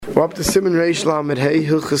We're up to Siman Reish Lamed Hey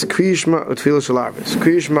Hilchos Krias with Hilchos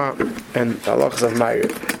Krias and halachas of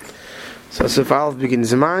Ma'ariv. So Seif Aleph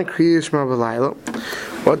begins Siman Krias b'Layla.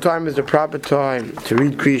 What time is the proper time to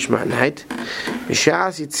read Krias at night?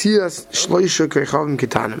 Mishas Yitzias Shloisha Kechavim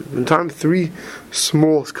Ketanim. When time 3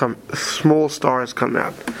 small stars come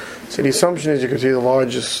out. So the assumption is you can see the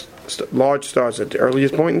large stars at the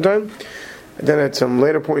earliest point in time. And then at some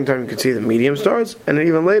later point in time you can see the medium stars, and at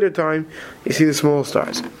even later time you see the small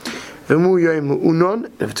stars.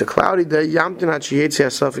 If it's a cloudy day,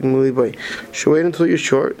 should wait until you're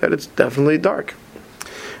sure that it's definitely dark.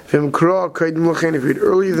 If you read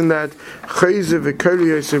earlier than that, you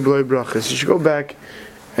should go back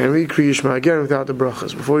and read Krias Shema again without the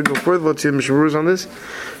brachas. Before we go further, let's see the Mishna on this.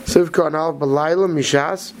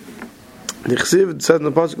 It says in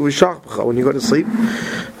the pasuk, when you go to sleep,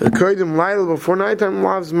 before nighttime,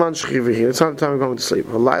 it's not the time of going to sleep.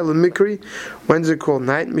 When's it called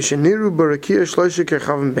night? When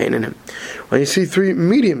you see 3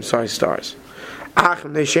 medium-sized stars. Since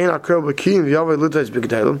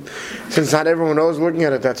not everyone knows looking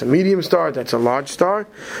at it, that's a medium star, that's a large star.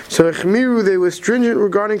 So they were stringent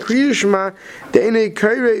regarding Krias Shema.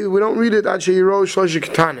 We don't read it until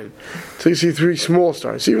you see 3 small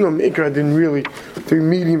stars. Even though Mikra didn't really, 3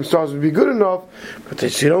 medium stars would be good enough, but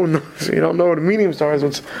you don't know what a medium star is,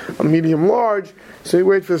 what's a medium large, so you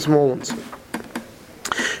wait for the small ones.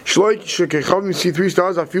 You see 3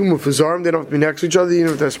 stars, they don't have to be next to each other,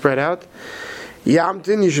 even if they're spread out.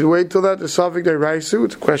 Yamtin, you should wait till that the Safik day Raisu.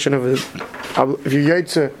 It's a question of if you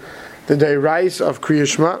yaitze the day Rais of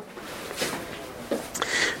Krias Shema.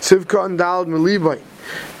 Sivka and Dalad Melibai.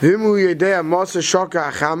 Vimu Yedea Masa Shaka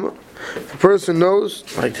Achama. The person knows,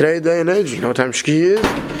 like today day and age, you know what time Shki is.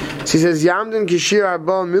 She says Yamtin Kishir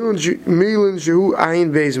Arba Milin Shehu Ayin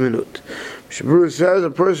Beis Minut. Berura says a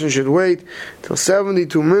person should wait till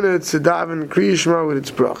 72 minutes to daven Krias Shema with its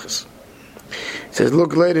brachas. It says,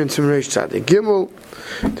 look later in Siman Tzaddik Gimel,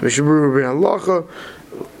 the Berura bring halacha,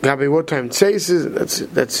 Gabi what time Seif is,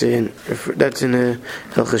 that's in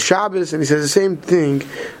Hilchos Shabbos, and he says the same thing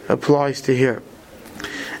applies to here.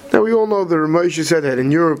 Now we all know the Ramosha said that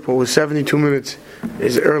in Europe, what was 72 minutes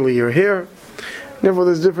is earlier here. Therefore,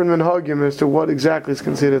 there's different minhagim as to what exactly is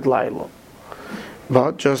considered Laila.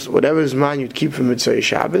 But just whatever is man you'd keep from Mitzvah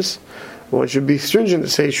Shabbos, one should be stringent to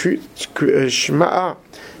say Shema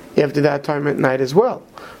after that time at night as well,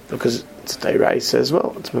 because it's Tairais as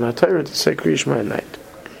well. It's Minatayra to say Krias Shema at night.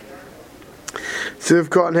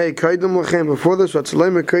 Before this, what's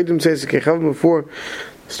Lema Kaidim says before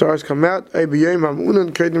stars come out. If you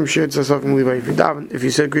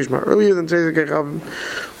said Krias Shema earlier than says Kechavim,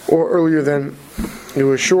 or earlier than you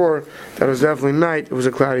were sure that it was definitely night, it was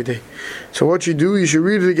a cloudy day. So what you do, you should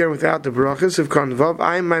read it again without the brachas of Kanvav.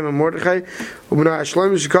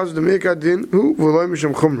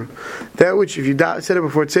 That which, if you said it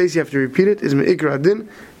before it says, you have to repeat it, is Me'ikra Adin,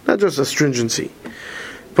 not just a stringency.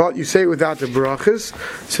 But you say it without the brachas,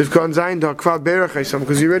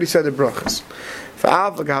 because you already said the brachas.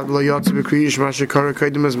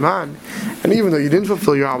 And even though you didn't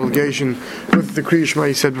fulfill your obligation with the Krias Shema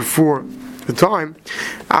you said before the time,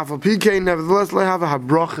 nevertheless,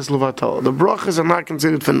 the brachas are not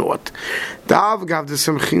considered for naught. Even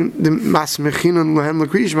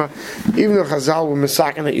though Chazal were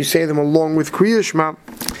misaken that you say them along with Krias Shema,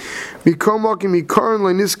 if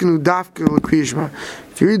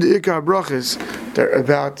you read the Ikar brachas, they're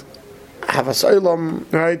about Havas Olam,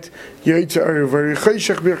 right? We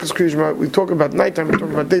talk about nighttime, we talk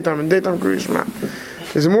about daytime and daytime Krias Shema.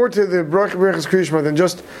 There's more to the brachas Krias Shema than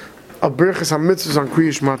just a brachas mitzvahs on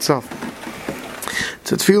Krias Shema itself.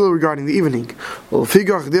 So it's feel regarding the evening.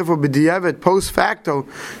 Therefore, b'diavad post facto,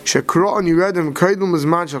 shekra and you read them kaidum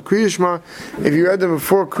zman shel Krias Shema. If you read them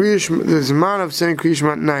before Krias Shema, the zman of saying Krias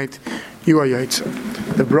Shema at night, you are yaitza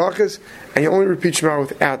the brachas, and you only repeat Shema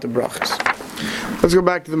without the brachas. Let's go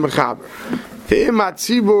back to the Mechaber. Let's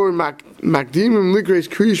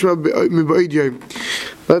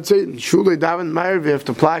say Shulei Daven Ma'ariv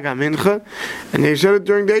after Plag HaMincha, and they said it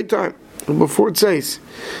during daytime before it says.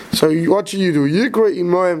 So what should you do? Yikra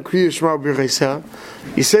Imoyim Krias Shema b'Reisah.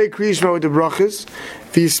 You say Krias Shema with the brachas.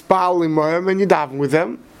 V'yispal Imoyim, and you daven with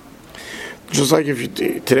them. Just like if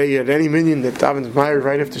today you had any minion that davens Ma'ariv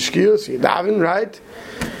right after Shkia, so you daven right.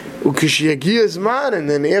 And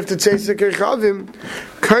then after Tzeitzah Kechavim,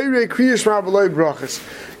 Kairei Krias Shema b'loi brachas.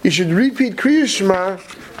 You should repeat Krias Shema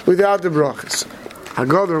without the brachas.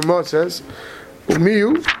 Haggadah Ramah says,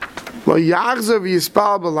 "Umiyu lo yachzav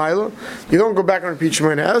yispal b'layla." You don't go back and repeat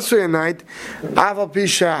Shema Esrei at night. Aval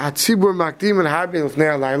pisha hatzibur makdim and harbin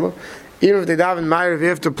lefnei halayla. even if they daven Ma'ariv, they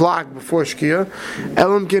have to plug before Shkia.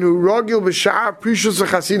 Elam ken hu rogil b'sha'ar prishus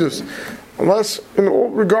chasidus. Unless, in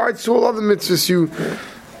regards to all other mitzvahs,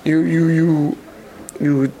 you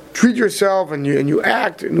treat yourself and you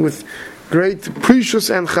act with great precious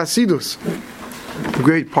and chasidus,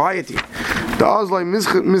 great piety. The Azlai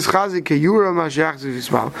mischazik keyura mashiach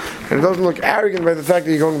zivishmal, and it doesn't look arrogant by the fact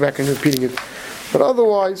that you're going back and repeating it. But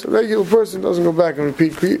otherwise, a regular person doesn't go back and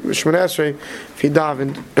repeat Shemona Esrei if he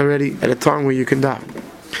davened already at a time where you can daven.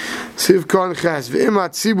 Siv Kon Chas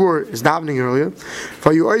V'imat Tzibur is davening earlier.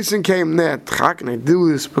 For you Oisin came net Chak, and I do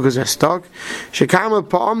this because they're stuck. Shekama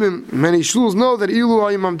Pa'amim, many shuls know that Ilu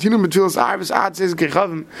Ayim Amtinu B'Tfilas Arvis Ad Seis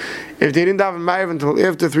Kechavim. If they didn't daven Ma'ariv until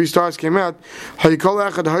after 3 stars came out, Hayikol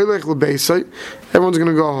Echad Haylech L'Beisai, everyone's going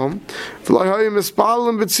to go home. V'lai Hayim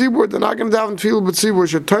Espalim B'Tzibur, they're not going to daven Tfilah B'Tzibur.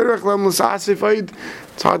 Shetorech Lem L'Sasif Aid,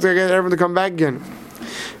 it's hard to get everyone to come back again.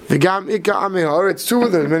 It's true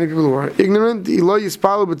that many people who are ignorant, and if they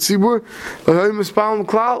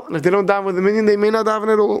don't daven with the minion, they may not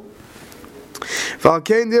daven at all. When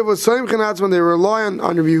they rely on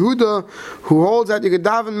Rabbi Yehuda, who holds that you could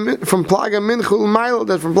daven from Plaga Mincha U'Mail,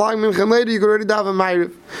 that from Plaga Mincha and later you could already daven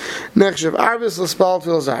Ma'ariv. Nechshav Arvis l'spal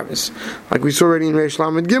Tfilas Arvis, like we saw already in Reish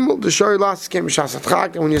Lamed Gimel. The Shari last came B'Shas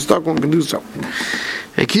Atchak, and when you're stuck, one can do so.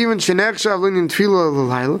 Since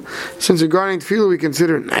regarding Tefillah we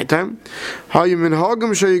consider it nighttime.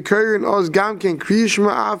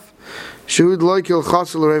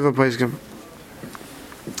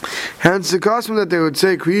 Hence the custom that they would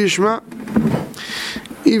say Kriya Shema,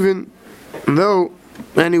 even though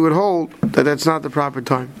many would hold that that's not the proper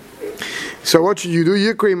time. So what should you do?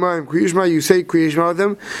 Yikrei Mayim Kriya Shema, you say Kriya Shema with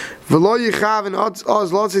them. V'lo yichav and oz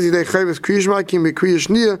lots is yidei chayvus Kriya Shema kim be-Kriya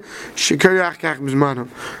Shnia shekariach kach b'zmano.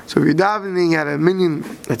 So if you're davening at a minion,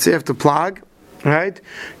 let's say after plag, right? You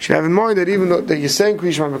should have in mind that even though that you're saying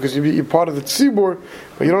Kriya Shema because you're part of the tzibur,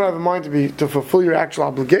 but you don't have in mind to fulfill your actual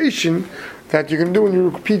obligation that you can do when you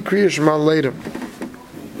repeat Kriya Shema later.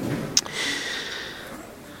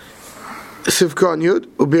 Sivka and Yud,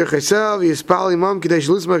 Ubir Chaysev, Yispal Imam, Kadesh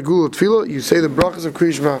Lismach Gula Tfilah, you say the brachas of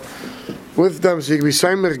Kriya Shema with them, so you can be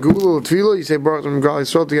Saimach Gula Tfilah, you say brachas from Gal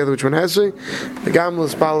Yisrael together, which one has to. The Gamel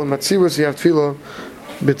Ispal and Matzibur, so you have Tfilah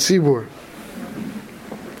Betzibur.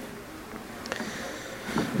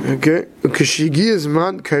 Okay, Ukashigi is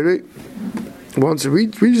man Kairi. Once it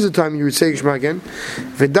reaches the time you would say Shema again.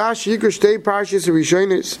 V'dash yikr shtei parshas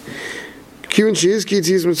rishonos kivin sheizki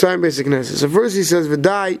tzis mitzrayim basic nesses. So first he says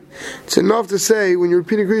v'dai. It's enough to say when you're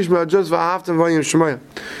repeating Kriya Shema just v'ahavtam v'yim shemaya.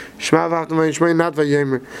 Shema v'ahavtam v'yim shemaya, not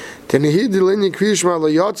v'yimer. Tenehid l'linyi Kriya Shema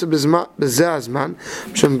l'yotze b'zeh azman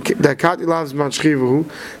shem dakat ilav zman shchivahu.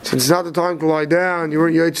 Since it's not the time to lie down, you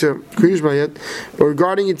weren't yotze Kriya Shema yet. But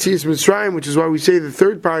regarding tzis mitzrayim, which is why we say the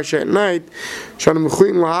third parasha at night, shana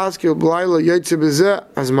mechuim lahaskil b'layla yotze b'zeh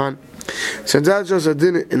azman. Since that's just a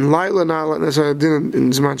din in Laila, not necessarily a din in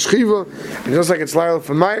Zman Shchiva, and just like it's Laila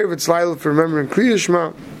for Ma'ariv, it's Laila for remembering Kriya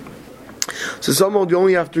Shema. So somehow you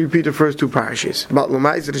only have to repeat the first 2 parashas. But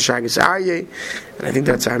L'maisa the Shagas Aryeh, and I think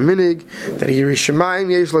that's our minig, that he is Shemayim,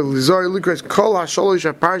 Yesh L'Lizor, L'Kres, Kol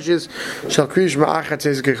HaSholosh HaParashas, Shal Kriya Shema Achat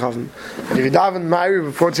Tzeis HaKechavim. And if you daven Ma'ariv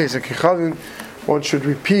before Tzeis HaKechavim, one should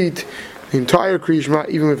repeat the entire Kriya Shema,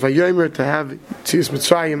 even with Vayomer, to have Tzis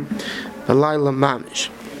Mitzrayim, the Laila Mamish.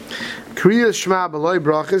 Kriya Shema B'loi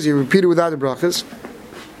Brachas, you repeat it without the Brachas.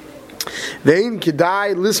 Ve'in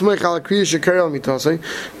Kedai Lismech Al Kriya Shekari Al Mitosei.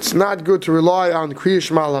 It's not good to rely on Kriya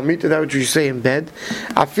Shema Al Hamita, that which you say in bed.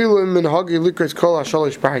 Afilu Min Hagi Likres Kol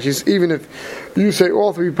HaShalosh Parashas, even if you say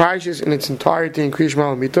all 3 parashas in its entirety in Kriya Shema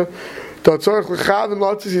Al Hamita. Tatzorech L'chav and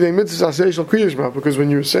Latzis Yidei Mitzvahs Aseh Shal Kriya Shema, because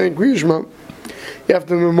when you're saying Kriya Shema, you have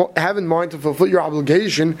to have in mind to fulfill your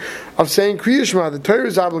obligation of saying Kriya Shema, the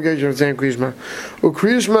Torah's obligation of saying Kriya Shema.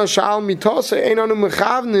 Kriya Shema shal mitase einanu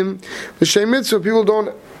mechavnim l'shem mitzvah. People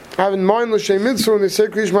don't have in mind l'shem mitzvah when they say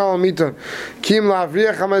Kriya Shema al mita. Kim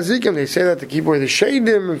la'avriach hamazikim. They say that to keep away the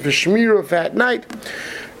shadim and for shmira for at night.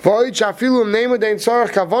 Even when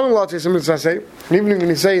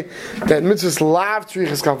you say that mitzvahs lav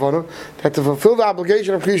tzrichas kavana, that to fulfill the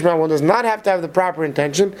obligation of Kriya Shema, one does not have to have the proper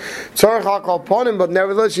intention. But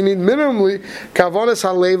nevertheless, you need minimally kavanas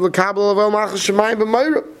halev l'kabel avel machas shemayim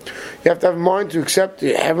b'mayra. You have to have in mind to accept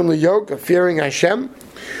the heavenly yoke of fearing Hashem.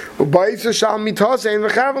 When people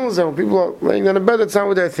are laying on a bed, that's not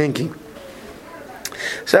what they're thinking.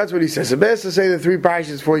 So that's what he says. The best to say the 3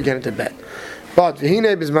 parashas before you get into bed. But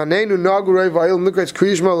v'hinei b'zmanenu nagurei v'ayil mikras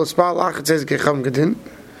Kriya Shema l'spal achat tzeis kechavim gedin.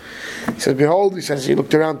 He says, behold, he says, he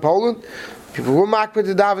looked around Poland. People were makbid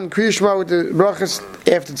to daven Kriya Shema with the brachas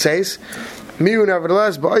after tzeis. Miu,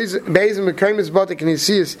 nevertheless, Beizim Mekaymis Batik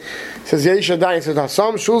Nisius says Yesh Adai. He says now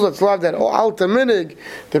some shuls that's love that Alta Minig,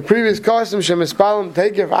 the previous custom Shemispalim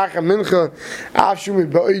take if Acha Mincha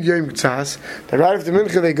Afshumi Ba'id Yom K'tzas. That right after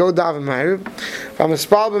Mincha they go daven Ma'ariv. From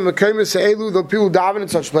Mispalbim Mekaymis Se'elu, the people daven in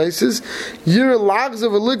such places. Yir Lags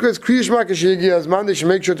of a Likras Kriyishma Kashigi as man, they should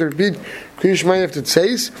make sure to repeat Kriyishma after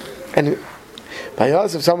Tzeis. And by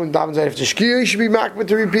us, if someone davens right after Shkia, he should be makbet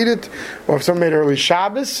to repeat it. Or if someone made early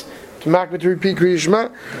Shabbos, to makbet to repeat Kriya Shema.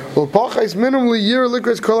 Well, Pacha is minimally year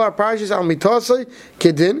likras kol our parashas al mitasei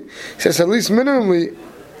kedin. He says at least minimally,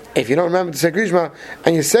 if you don't remember to say Kriya Shema,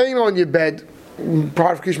 and you're saying on your bed,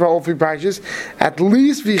 part of Kriya Shema, all three parashas, at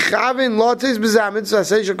least v'chavin lotes b'zamid so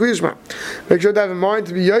say Kriya Shema. Make sure to have in mind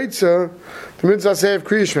to be yaitza the mitzvah say of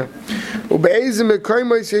Kriya Shema. Ubeizim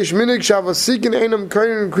mekoymos yesh minig shavasikin einam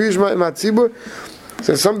koyin Kriya Shema imatzibur.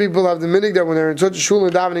 So some people have the minig that when they're in such a shul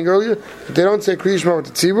and davening earlier, that they don't say Kriya Shema with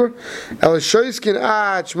the tzibur. El shoyskin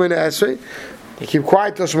ad Shemona Esrei. They keep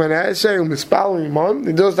quiet till Shemona Esrei. Umispal imam.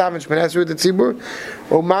 They don't daven Shemona Esrei with the tzibur.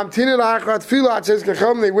 Umamtina la'achrat tefillah ad says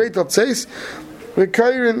kacham. They wait till tzeis.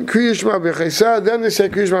 V'kayrin Kriya Shema b'chaysa. Then they say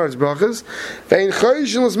Kriya Shema with brachas. Ve'in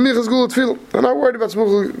chayshin l'smichas gulat tefillah. They're not worried about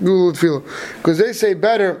smichas gulat tefillah because they say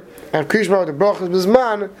better have Kriya Shema with the brachas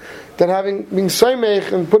b'zman than having being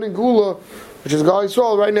saimech and putting gula, which is Gal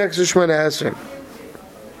Yisrael, right next to Shemona Esrei.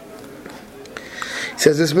 He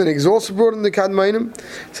says this minig is also brought in the Kadmainim.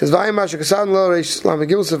 He says Vayim Masha Kasan Lo Reish Lam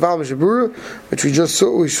Gimel Seval Berura, which we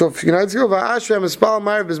saw a few nights ago. Va'ashrei Mispal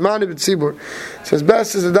Ma'ariv Bizmani B'tzibur. It says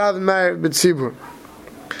best is the daven Ma'ariv B'tzibur.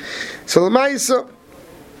 So L'maisa,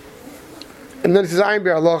 and then it says Ayin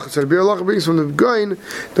Bi'alacha. So the Bi'alacha brings from the Goyin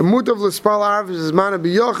the mut of L'spal Arv is Zmana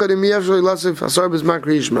B'yochad and Miyevshoi Lasif Asar B'zman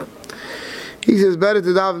Kriya Shema. He says better to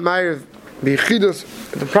daven Ma'ariv B'chidus,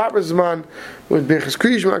 the proper Zman, with B'chis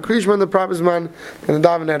Kriya Shema, the proper Zman, and the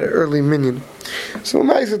daven at an early minyan. So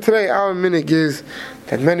Ma'isa today, our minig is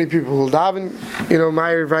that many people will daven,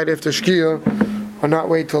 Ma'ariv right after Shkia, or not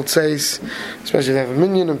wait till Tzeis, especially if they have a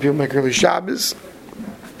minyan and people make early Shabbos,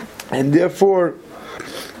 and therefore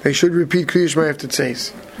they should repeat Kriya Shema after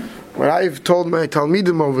Tzeis. What I've told my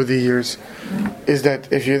Talmidim over the years is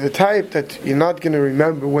that if you're the type that you're not going to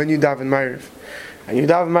remember when you daven Ma'ariv, and you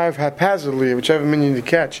daven Ma'ariv haphazardly, whichever minyan you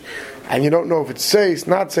catch, and you don't know if it's says,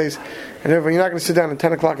 not says, and therefore you're not going to sit down at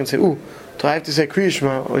 10 o'clock and say, do I have to say Kriya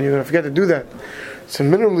Shema, and you're going to forget to do that. So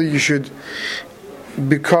minimally you should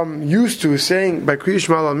become used to saying by Kriya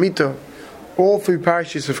Shema Lamita all three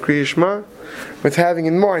parashas of Kriya Shema, with having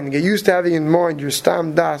in mind, get used to having in mind your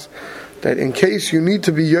stam das, that in case you need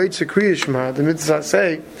to be Yotze Kriya Shema, the mitzvah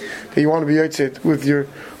say that you want to be Yotze with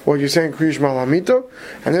what you're saying Kriya Shema Lamito,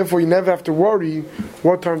 and therefore you never have to worry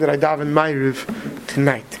what time did I daven Ma'ariv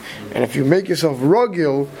tonight. And if you make yourself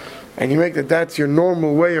rugil, and you make that's your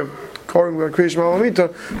normal way of calling Kriya Shema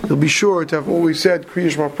Lamito, you'll be sure to have always said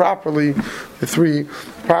Kriya Shema properly, the three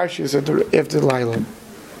parashas after Laila.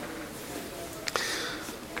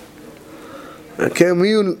 Okay,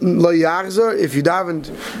 if you davened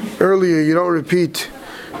earlier, you don't repeat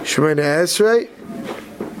Shemona Esrei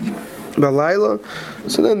Balayla.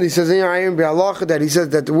 So then he says that he says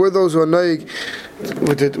that there were those who are noig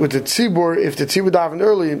with the tzibur. If the tzibur davened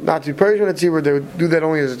early, not to be Persian the tzibur, they would do that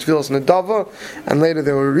only as a tefillas nedava, and later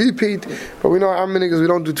they will repeat. But we know our minhag is we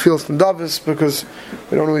don't do tefillas nedavas because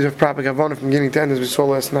we don't always have proper kavanah from beginning to end, as we saw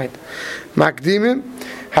last night. Makdimim.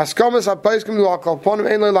 Haskamas hapaiskim do akalponim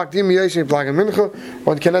ein lo lakdim yeshin plagam mincha.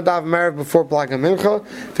 One cannot daven Ma'ariv before plagam mincha.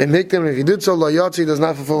 They make them, if he did so, lo yotzi does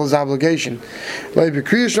not fulfill his obligation. Lo be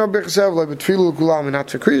Kriya Shema b'chasev, lo be tefillah kulam, not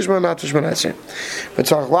to Kriya Shema, not to Shemona Esrei. But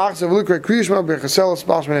tzarich lachzav l'krei Kriya Shema b'chasev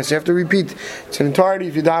l'spal Shemona Esrei. You have to repeat its entirety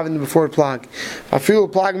if you daven before plag. Afilu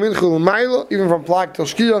plag mincha l'mayla, even from plag till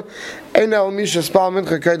shkia. Ein el misha spal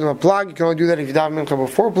mincha kaidem a plag. You can only do that if you daven mincha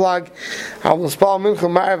before plag. Al spal mincha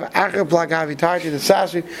Ma'ariv acher plag havitarti the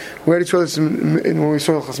sasri. We already saw this when we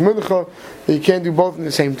saw Hilchos Mincha, that you can't do both at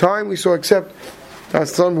the same time. We saw except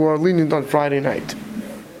that's some who are lenient on Friday night.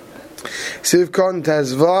 Seif Khan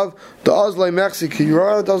Tazvav, the Ozlai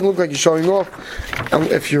Mexico, it doesn't look like you're showing off.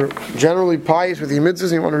 If you're generally pious with your mitzvahs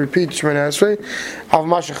and you want to repeat Shemona Esrei, Av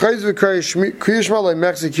Mashachayz Kriya Shema like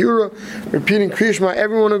Mexico, repeating Kriya Shema,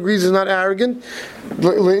 everyone agrees is not arrogant.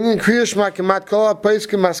 Kriya Shema kemat kol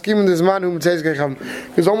ha'paiskim maskim d'zman hu mitzayis gecham.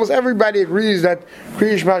 Because almost everybody agrees that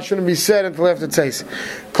Kriya Shema shouldn't be said until after Tzeis.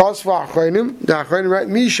 Kos v'achronim, the achronim, right?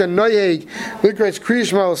 Misha noyeg likreis Kriya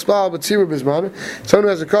Shema l'spal b'tzibur b'zman. Someone who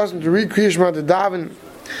has a custom to read Kriya Shema to daven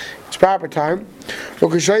its proper time. He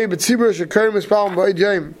generally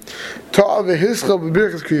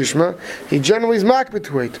is makbet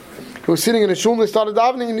to wait. He was sitting in a shul and they started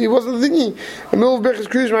davening and he wasn't thinking. In the middle of Berchus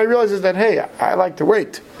Krias Shema, he realizes that, hey, I like to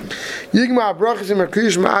wait. Yigma brachas in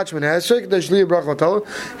Krias Shema achman hesek, there's liya brach latala.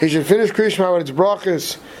 He should finish Krias Shema when it's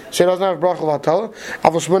brachas, so he doesn't have brach latala.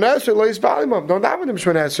 Avol Shemona Esrei lo yisbalimam, don't daven him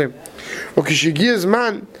Shemona Esrei. Okay, Shigiyaz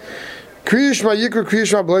man, Krias Shema Yikra Krias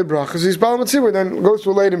Shema b'lei brachas, he's balim atzibur, then goes to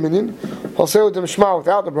a later minyan. He'll say with them Shema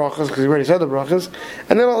without the brachas, because he already said the brachas,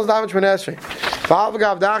 and then he'll daven Shemona Esrei.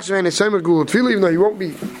 V'avagav da'achshavei and Seif gul tefillah, even though he won't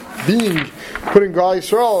be putting Gal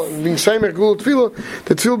Yisrael and being Seif gul tefillah,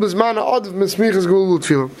 the tefillah b'zman ha'adav mismichas gul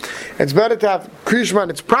tefillah. It's better to have Krias Shema in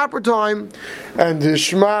its proper time, and the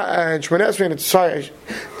Shema and Shemona Esrei in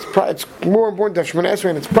it's more important to have Shemona Esrei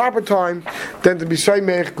in its proper time than to be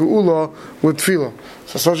Seif geula with tefillah.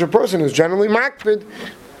 So such a person who's generally makpid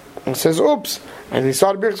and says, oops, and he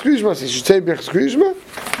started Berchus Krias Shema, so he should say Berchus Krias Shema,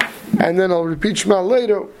 and then I'll repeat Shema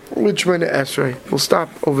later with Shemona Esrei. We'll stop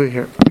over here.